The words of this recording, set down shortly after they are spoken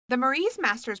The Maries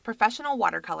Masters Professional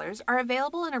Watercolors are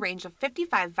available in a range of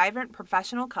 55 vibrant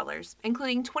professional colors,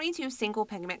 including 22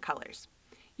 single-pigment colors.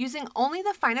 Using only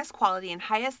the finest quality and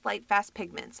highest lightfast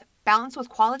pigments, balanced with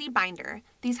quality binder,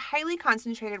 these highly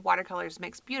concentrated watercolors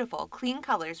mix beautiful, clean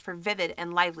colors for vivid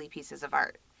and lively pieces of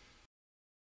art.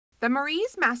 The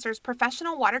Maries Masters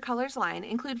Professional Watercolors line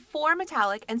include 4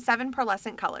 metallic and 7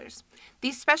 pearlescent colors.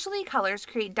 These specialty colors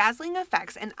create dazzling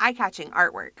effects and eye-catching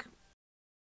artwork.